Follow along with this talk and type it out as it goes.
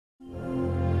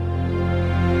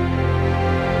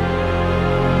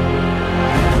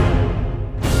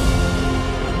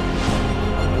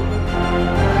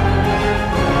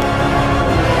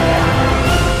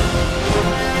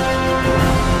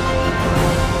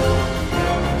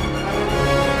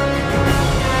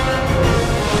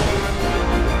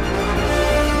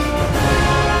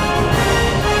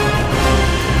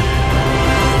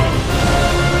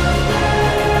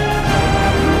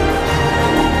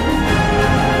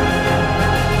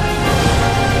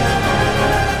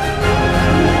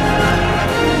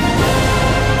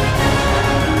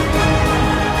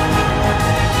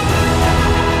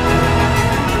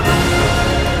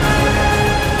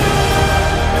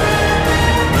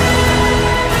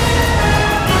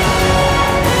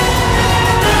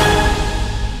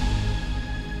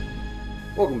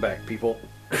people.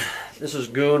 This is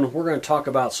Goon. We're going to talk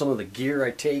about some of the gear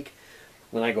I take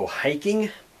when I go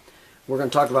hiking. We're going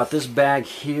to talk about this bag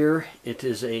here. It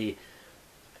is a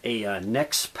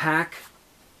Nexpak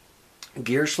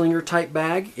gear slinger type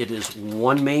bag. It is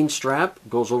one main strap,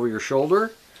 goes over your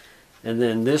shoulder, and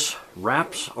then this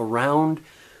wraps around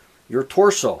your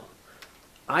torso.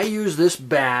 I use this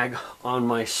bag on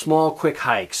my small quick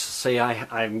hikes. Say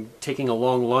I'm taking a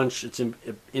long lunch, it's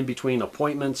in between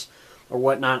appointments or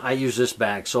whatnot, I use this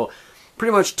bag. So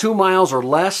pretty much 2 miles or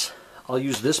less, I'll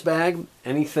use this bag.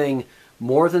 Anything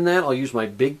more than that, I'll use my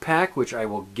big pack, which I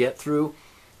will get to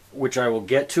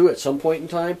at some point in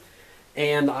time.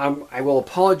 And I will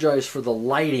apologize for the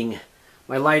lighting.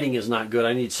 My lighting is not good.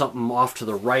 I need something off to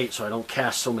the right so I don't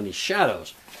cast so many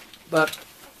shadows. But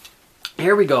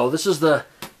here we go. This is the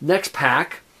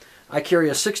Nexpak. I carry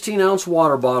a 16-ounce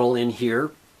water bottle in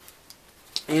here.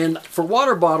 And for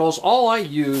water bottles, all I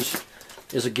use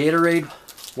is a Gatorade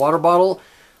water bottle.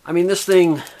 I mean, this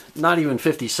thing, not even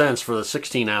 50 cents for the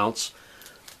 16-ounce.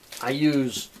 I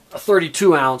use a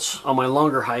 32-ounce on my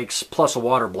longer hikes, plus a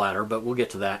water bladder, but we'll get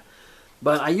to that.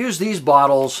 But I use these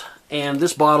bottles, and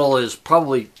this bottle is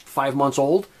probably 5 months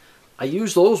old. I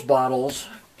use those bottles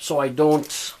so I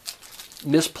don't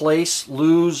misplace,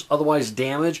 lose, otherwise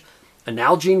damage an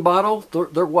Nalgene bottle.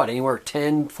 They're what, anywhere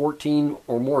 10, 14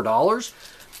 or more dollars.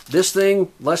 This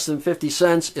thing, less than 50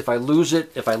 cents. If I lose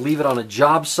it, if I leave it on a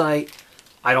job site,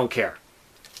 I don't care.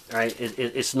 All right,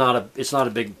 it's not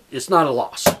a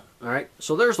loss. All right,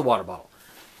 so there's the water bottle.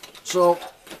 So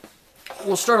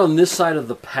we'll start on this side of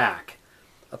the pack.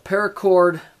 A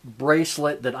paracord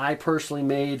bracelet that I personally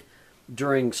made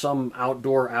during some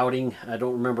outdoor outing. I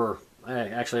don't even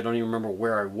remember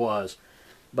where I was.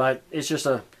 But it's just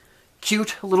a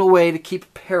cute little way to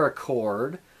keep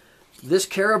paracord. This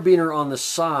carabiner on the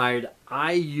side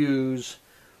I use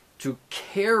to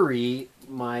carry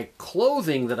my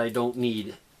clothing that I don't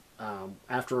need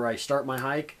after I start my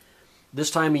hike. This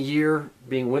time of year,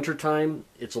 being winter time,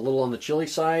 it's a little on the chilly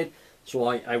side, so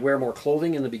I wear more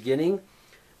clothing in the beginning.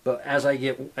 But as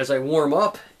I warm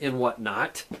up and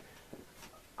whatnot,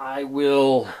 I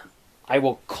will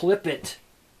clip it,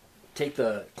 take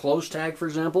the clothes tag for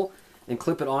example, and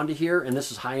clip it onto here, and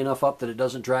this is high enough up that it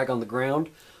doesn't drag on the ground.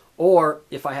 Or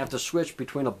if I have to switch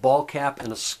between a ball cap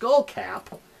and a skull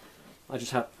cap, I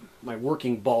just have my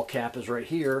working ball cap is right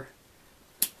here.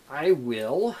 I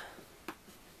will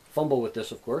fumble with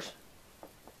this, of course,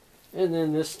 and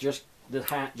then the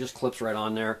hat just clips right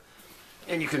on there,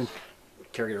 and you can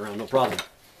carry it around no problem.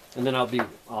 And then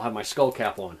I'll have my skull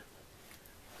cap on.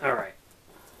 All right,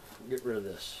 get rid of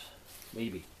this.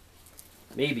 Maybe.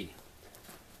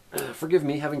 Forgive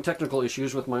me, having technical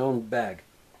issues with my own bag.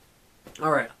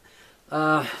 All right.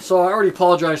 So I already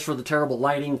apologized for the terrible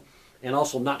lighting and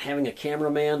also not having a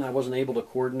cameraman. I wasn't able to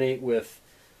coordinate with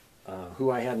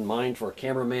who I had in mind for a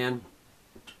cameraman.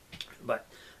 But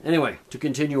anyway, to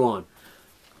continue on.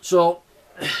 So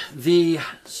this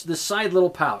side little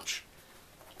pouch,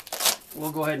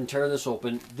 we'll go ahead and tear this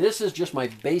open. This is just my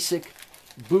basic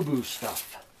boo-boo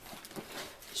stuff.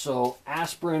 So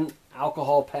aspirin,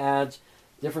 alcohol pads,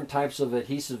 different types of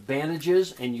adhesive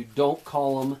bandages, and you don't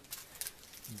call them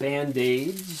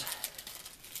Band-Aids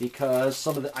because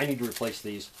I need to replace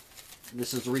these.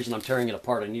 This is the reason I'm tearing it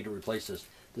apart. I need to replace this.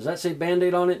 Does that say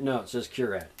Band-Aid on it? No, it says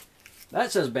Curad. That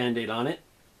says Band-Aid on it,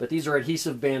 but these are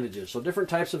adhesive bandages. So different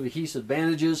types of adhesive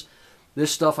bandages.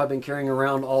 This stuff I've been carrying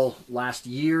around all last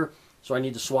year, so I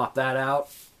need to swap that out.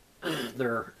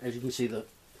 As you can see,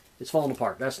 it's falling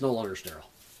apart. That's no longer sterile.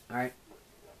 All right.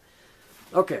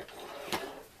 Okay.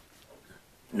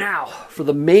 Now, for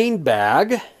the main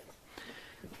bag,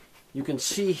 you can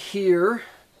see here,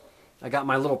 I got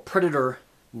my little Predator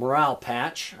morale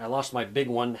patch. I lost my big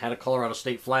one, had a Colorado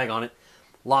State flag on it.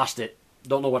 Lost it.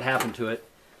 Don't know what happened to it.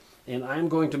 And I'm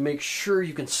going to make sure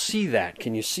you can see that.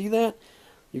 Can you see that?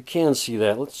 You can see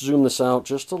that. Let's zoom this out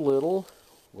just a little.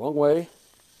 Wrong way.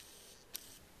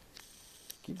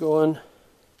 Keep going.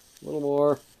 A little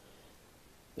more.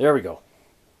 There we go.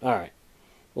 All right.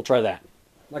 We'll try that.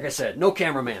 Like I said, no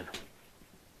cameraman.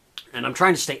 And I'm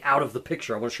trying to stay out of the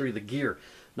picture. I want to show you the gear,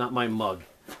 not my mug.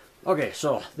 Okay,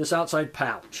 so this outside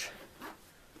pouch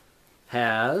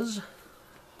has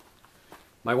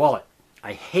my wallet.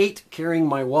 I hate carrying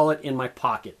my wallet in my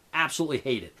pocket. Absolutely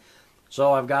hate it.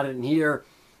 So I've got it in here,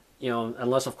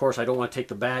 unless of course I don't want to take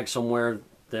the bag somewhere,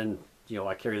 then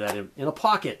I carry that in a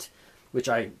pocket, which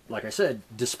I, like I said,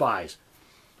 despise.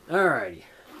 Alrighty.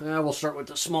 We'll start with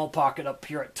the small pocket up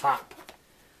here at top.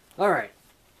 Alright.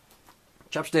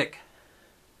 Chopstick.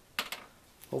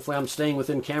 Hopefully I'm staying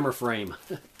within camera frame.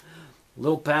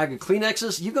 Little bag of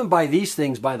Kleenexes. You can buy these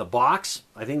things by the box.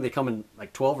 I think they come in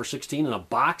like 12 or 16 in a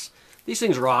box. These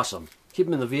things are awesome. Keep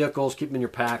them in the vehicles, keep them in your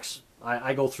packs.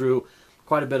 I go through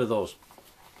quite a bit of those.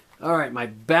 All right, my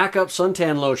backup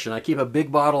suntan lotion. I keep a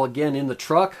big bottle again in the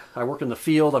truck. I work in the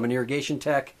field. I'm an irrigation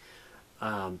tech.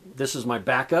 This is my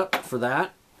backup for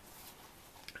that.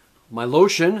 My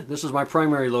lotion. This is my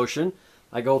primary lotion.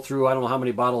 I go through, I don't know how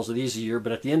many bottles of these a year,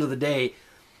 but at the end of the day,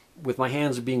 with my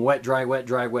hands being wet, dry, wet,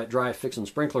 dry, wet, dry, fixing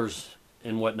sprinklers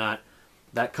and whatnot,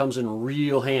 that comes in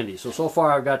real handy. So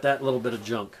far I've got that little bit of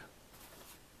junk.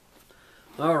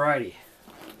 Alrighty,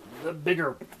 the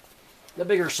bigger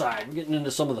side. We're getting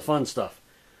into some of the fun stuff.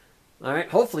 Alright,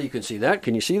 hopefully you can see that.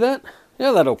 Can you see that?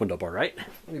 Yeah, that opened up alright.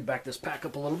 Let me back this pack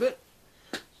up a little bit.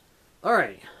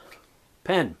 Alright,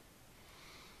 pen.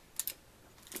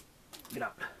 Get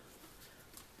out.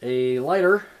 A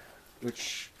lighter,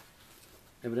 which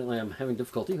evidently I'm having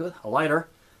difficulty with. A lighter.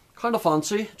 Kind of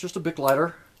fancy, just a Bic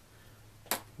lighter.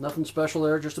 Nothing special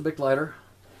there, just a Bic lighter.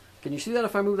 Can you see that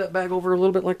if I move that bag over a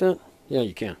little bit like that? Yeah,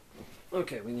 you can.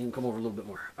 Okay, we need to come over a little bit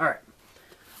more. All right.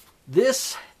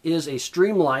 This is a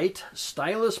Streamlight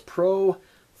Stylus Pro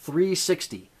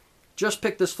 360. Just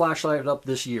picked this flashlight up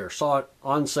this year. Saw it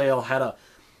on sale,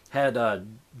 had a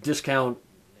discount.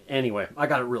 Anyway, I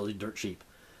got it really dirt cheap.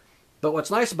 But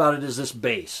what's nice about it is this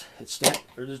base.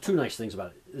 There's two nice things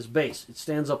about it. This base, it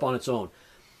stands up on its own.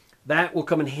 That will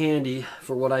come in handy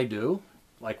for what I do,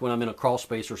 like when I'm in a crawl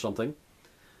space or something.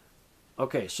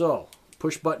 Okay, so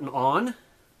push button on.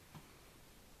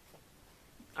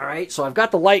 All right, so I've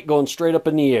got the light going straight up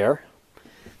in the air.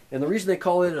 And the reason they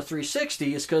call it a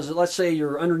 360 is because let's say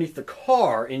you're underneath the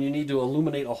car and you need to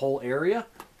illuminate a whole area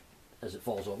as it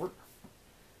falls over.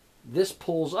 This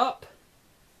pulls up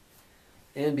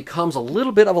and becomes a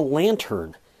little bit of a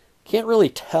lantern. Can't really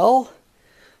tell,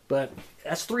 but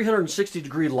that's 360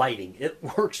 degree lighting. It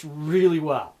works really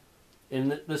well.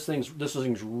 And this thing's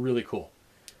really cool.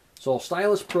 So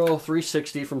Stylus Pro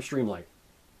 360 from Streamlight.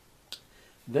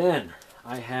 Then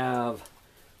I have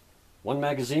one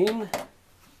magazine,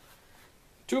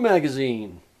 two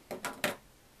magazine.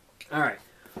 All right,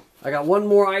 I got one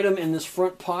more item in this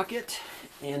front pocket,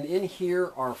 and in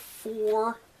here are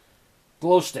 4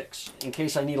 glow sticks in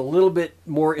case I need a little bit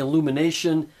more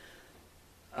illumination,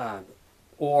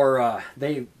 or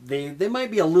they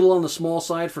might be a little on the small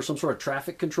side for some sort of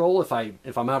traffic control if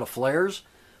I'm out of flares,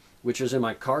 which is in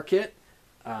my car kit.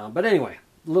 But anyway,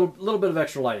 a little bit of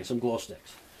extra lighting, some glow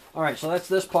sticks. All right, so that's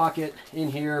this pocket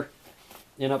in here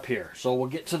and up here. So we'll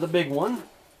get to the big one.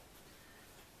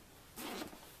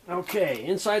 Okay,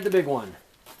 inside the big one.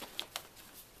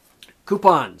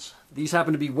 Coupons. These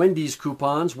happen to be Wendy's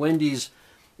coupons. Wendy's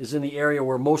is in the area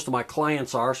where most of my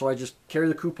clients are, so I just carry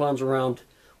the coupons around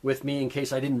with me in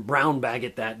case I didn't brown bag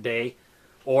it that day,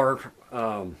 or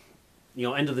end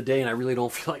of the day and I really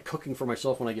don't feel like cooking for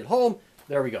myself when I get home.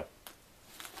 There we go.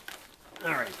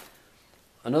 All right.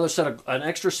 An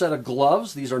extra set of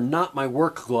gloves. These are not my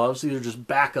work gloves. These are just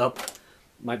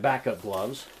my backup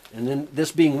gloves. And then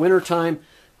this being wintertime,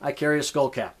 I carry a skull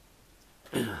cap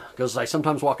because I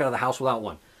sometimes walk out of the house without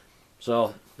one.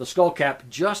 So the skull cap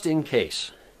just in case.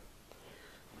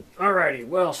 Alrighty,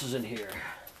 what else is in here?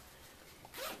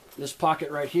 This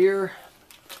pocket right here,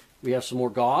 we have some more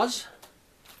gauze,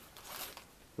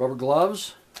 rubber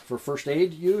gloves for first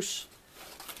aid use,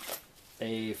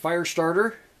 a fire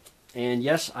starter, and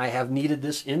yes, I have needed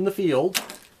this in the field.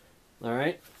 All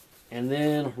right, and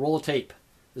then roll of tape.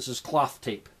 This is cloth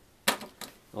tape.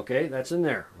 Okay, that's in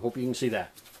there. Hope you can see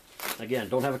that. Again,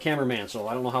 don't have a cameraman, so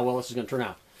I don't know how well this is going to turn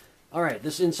out. All right,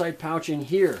 this inside pouch in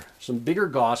here, some bigger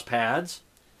gauze pads,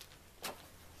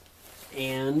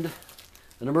 and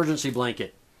an emergency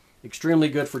blanket. Extremely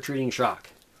good for treating shock.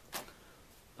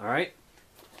 All right.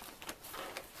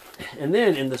 And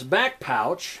then in this back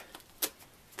pouch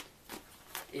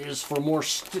is for more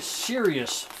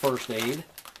serious first aid.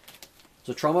 It's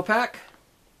a trauma pack.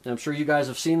 I'm sure you guys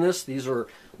have seen this. These are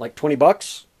like 20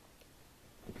 bucks.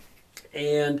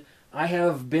 And I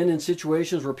have been in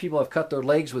situations where people have cut their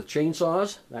legs with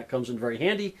chainsaws. That comes in very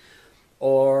handy.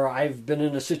 Or I've been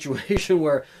in a situation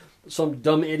where some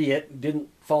dumb idiot didn't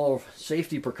follow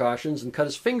safety precautions and cut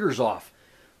his fingers off.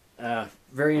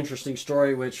 Very interesting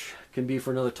story, which can be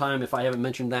for another time if I haven't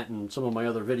mentioned that in some of my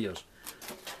other videos.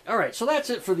 All right, so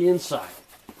that's it for the inside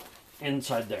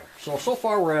there. So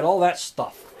far we're at all that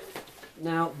stuff.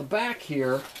 Now the back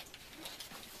here,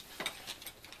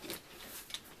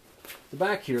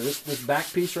 this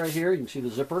back piece right here, you can see the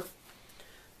zipper.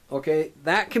 Okay,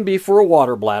 that can be for a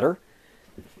water bladder,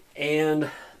 and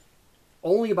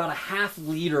only about a half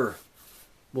liter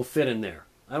will fit in there.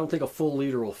 I don't think a full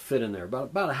liter will fit in there.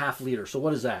 About a half liter. So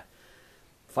what is that?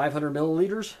 500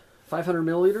 milliliters? 500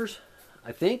 milliliters,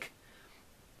 I think.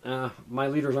 My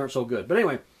liters aren't so good. But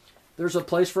anyway, there's a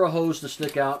place for a hose to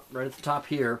stick out right at the top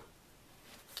here.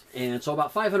 And so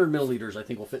about 500 milliliters I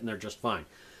think will fit in there just fine.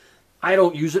 I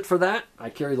don't use it for that. I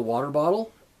carry the water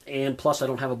bottle. And plus I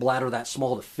don't have a bladder that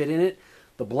small to fit in it.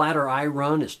 The bladder I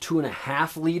run is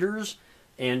 2.5 liters.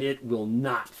 And it will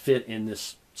not fit in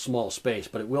this small space.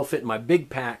 But it will fit in my big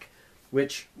pack,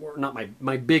 which, or not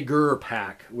my bigger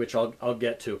pack, which I'll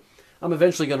get to. I'm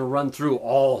eventually going to run through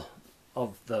all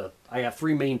of the, I have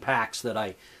 3 main packs that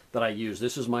I use.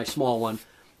 This is my small one,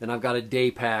 then I've got a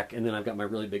day pack, and then I've got my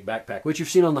really big backpack, which you've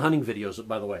seen on the hunting videos,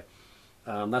 by the way.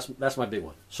 That's my big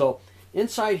one. So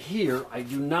inside here, I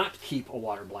do not keep a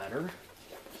water bladder.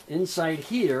 Inside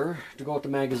here, to go with the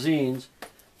magazines,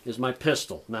 is my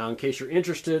pistol. Now, in case you're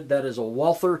interested, that is a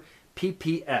Walther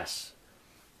PPS,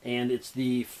 and it's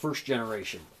the first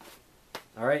generation.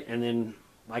 All right, and then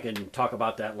I can talk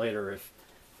about that later if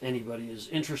anybody is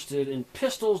interested in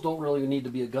pistols. Don't really need to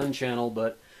be a gun channel,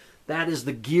 but that is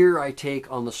the gear I take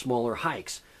on the smaller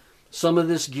hikes. Some of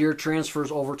this gear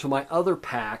transfers over to my other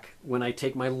pack when I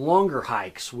take my longer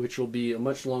hikes, which will be a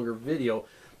much longer video.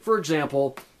 For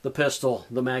example, the pistol,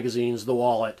 the magazines, the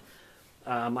wallet.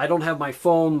 I don't have my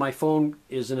phone. My phone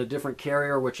is in a different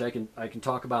carrier, which I can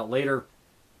talk about later,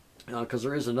 because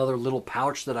there is another little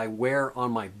pouch that I wear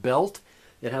on my belt.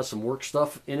 It has some work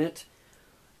stuff in it,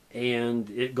 and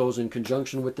it goes in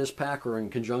conjunction with this pack or in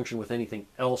conjunction with anything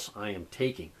else I'm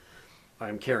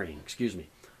carrying, excuse me.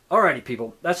 Alrighty,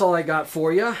 people, that's all I got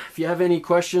for you. If you have any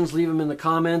questions, leave them in the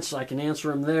comments. I can answer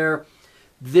them there.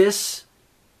 This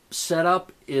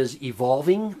setup is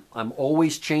evolving. I'm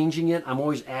always changing it. I'm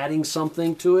always adding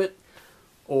something to it,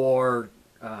 or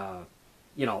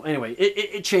you know, anyway,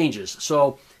 it changes.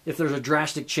 So if there's a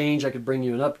drastic change, I could bring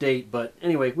you an update. But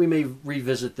anyway, we may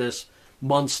revisit this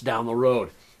months down the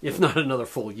road, if not another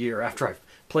full year after I've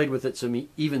played with it some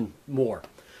even more.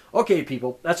 Okay,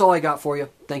 people, that's all I got for you.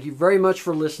 Thank you very much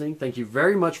for listening. Thank you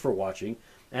very much for watching.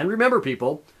 And remember,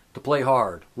 people, to play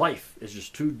hard. Life is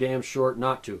just too damn short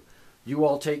not to. You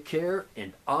all take care,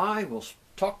 and I will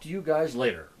talk to you guys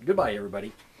later. Goodbye,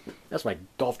 everybody. That's my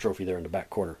golf trophy there in the back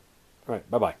corner. All right,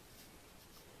 bye-bye.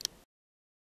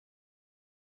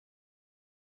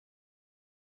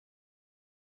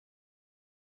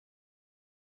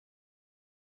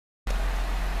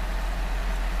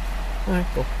 All right,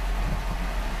 cool.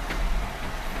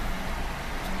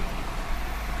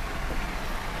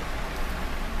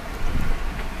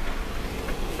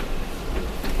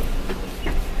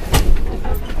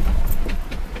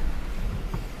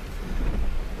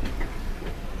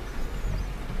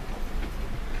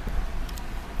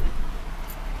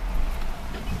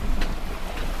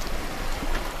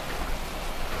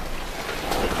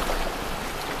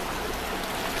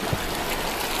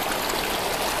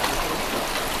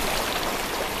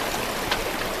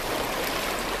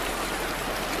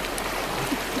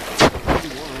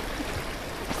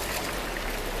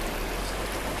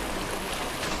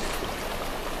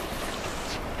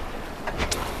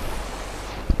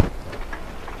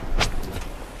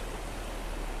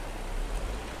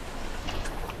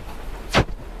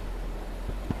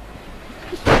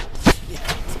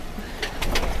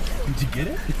 Did you get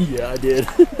it? Yeah, I did.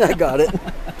 I got it.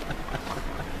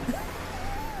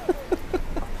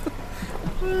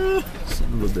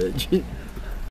 Son of a bitch.